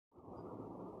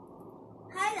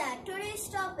at today's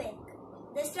topic,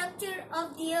 the structure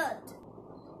of the earth.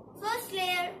 First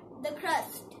layer, the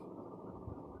crust,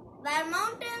 where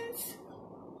mountains,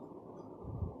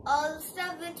 all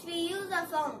stuff which we use are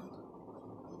found,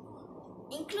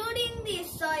 including the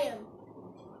soil.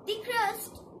 The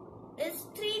crust is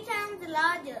 3 times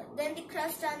larger than the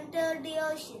crust under the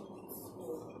oceans.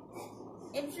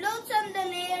 It floats on the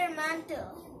layer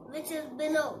mantle, which is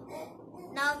below.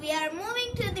 Now we are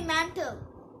moving to the mantle.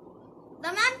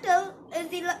 The mantle is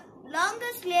the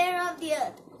longest layer of the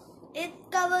earth. It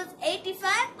covers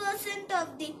 85%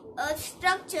 of the earth's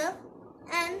structure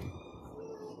and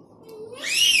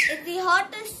it's the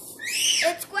hottest.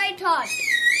 It's quite hot.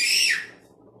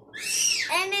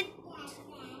 And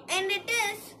it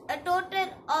is a total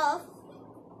of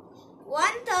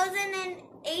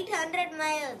 1,800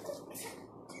 miles.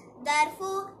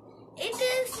 Therefore, it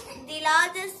is the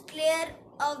largest layer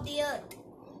of the earth.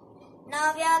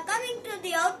 Now we are coming to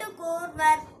the outer core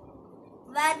where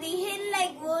the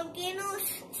hill-like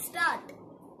volcanoes start.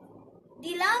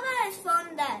 The lava is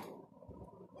found there.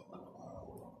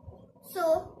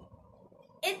 So,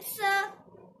 it's a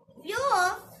view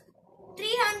of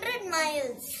 300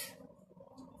 miles.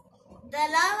 The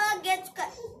lava gets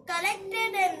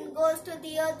collected and goes to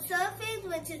the earth's surface,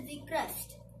 which is the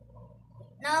crust.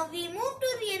 Now we move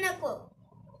to the inner core.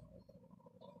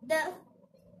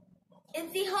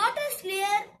 It's the hottest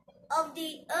layer of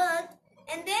the earth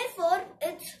and therefore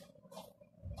it's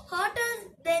hotter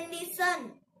than the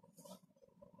sun.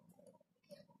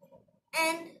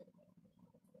 And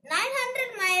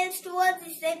 900 miles towards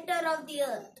the center of the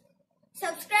earth.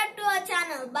 Subscribe to our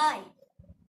channel. Bye.